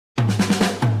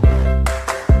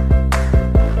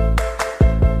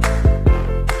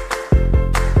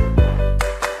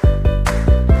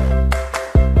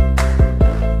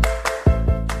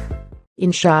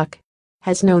in shock,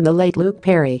 has known the late Luke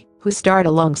Perry, who starred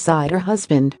alongside her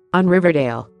husband on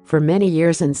Riverdale for many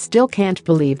years and still can't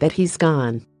believe that he's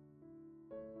gone.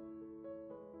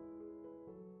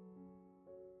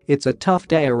 "It's a tough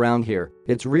day around here,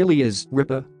 it really is,"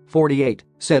 Ripa, 48,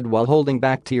 said while holding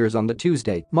back tears on the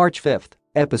Tuesday, March 5,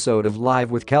 episode of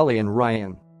Live with Kelly and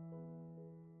Ryan.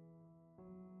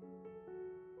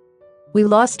 "We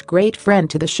lost great friend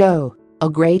to the show, a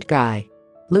great guy.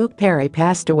 Luke Perry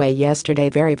passed away yesterday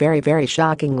very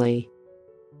shockingly.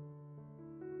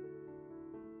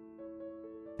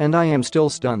 And I am still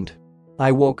stunned.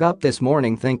 I woke up this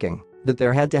morning thinking that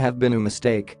there had to have been a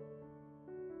mistake."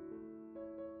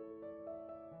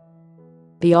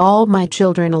 The All My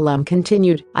Children alum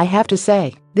continued, "I have to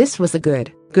say, this was a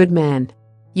good man.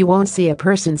 You won't see a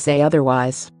person say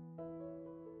otherwise.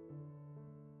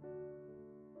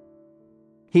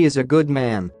 "He is a good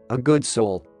man, a good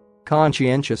soul.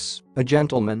 Conscientious, a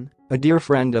gentleman, a dear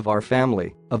friend of our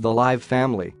family, of the Live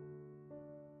family."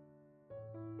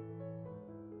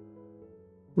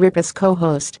 Ripa's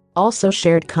co-host also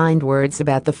shared kind words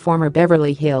about the former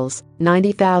Beverly Hills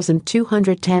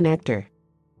 90,210 actor.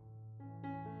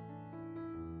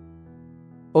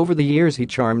 "Over the years he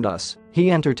charmed us, he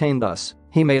entertained us,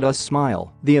 he made us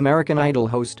smile," the American Idol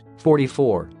host,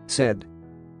 44, said.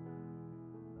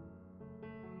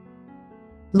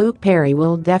 Luke Perry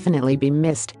will definitely be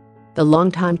missed. The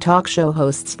longtime talk show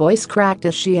host's voice cracked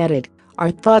as she added, "Our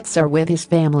thoughts are with his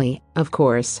family, of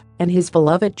course, and his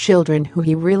beloved children who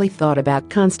he really thought about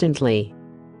constantly.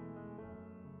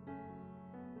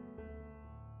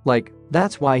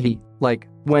 That's why he,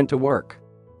 went to work.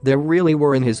 They really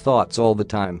were in his thoughts all the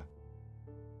time."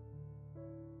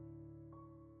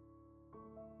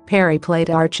 Perry played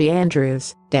Archie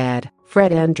Andrews' dad,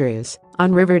 Fred Andrews,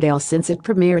 on Riverdale since it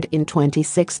premiered in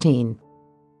 2016.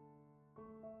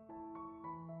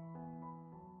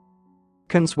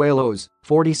 Consuelos,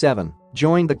 47,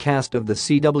 joined the cast of the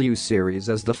CW series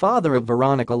as the father of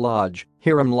Veronica Lodge,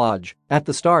 Hiram Lodge, at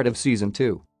the start of season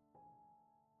 2.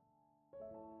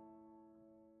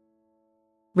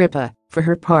 Ripa, for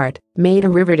her part, made a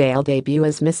Riverdale debut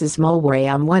as Mrs. Mulwray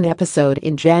on one episode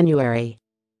in January.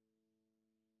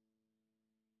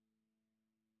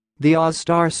 The Oz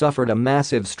star suffered a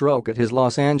massive stroke at his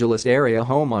Los Angeles area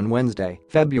home on Wednesday,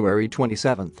 February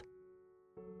 27.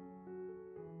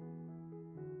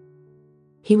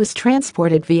 He was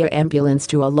transported via ambulance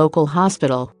to a local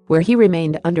hospital, where he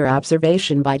remained under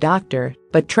observation by doctor,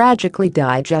 but tragically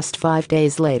died just 5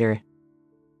 days later.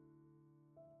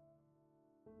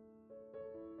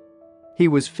 He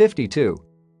was 52.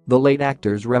 The late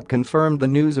actor's rep confirmed the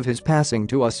news of his passing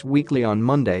to Us Weekly on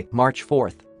Monday, March 4.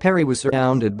 Perry was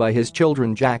surrounded by his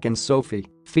children Jack and Sophie,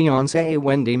 fiancée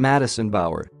Wendy Madison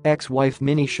Bauer, ex-wife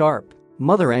Minnie Sharp,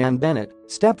 mother Ann Bennett,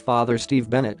 stepfather Steve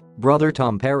Bennett, brother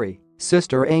Tom Perry,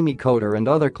 sister Amy Coder and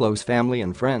other close family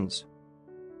and friends.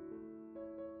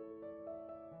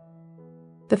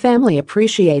 The family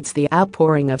appreciates the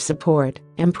outpouring of support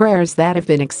and prayers that have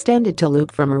been extended to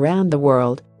Luke from around the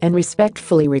world and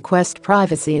respectfully request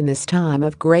privacy in this time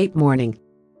of great mourning.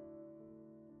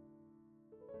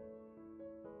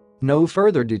 No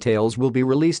further details will be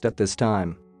released at this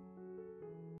time.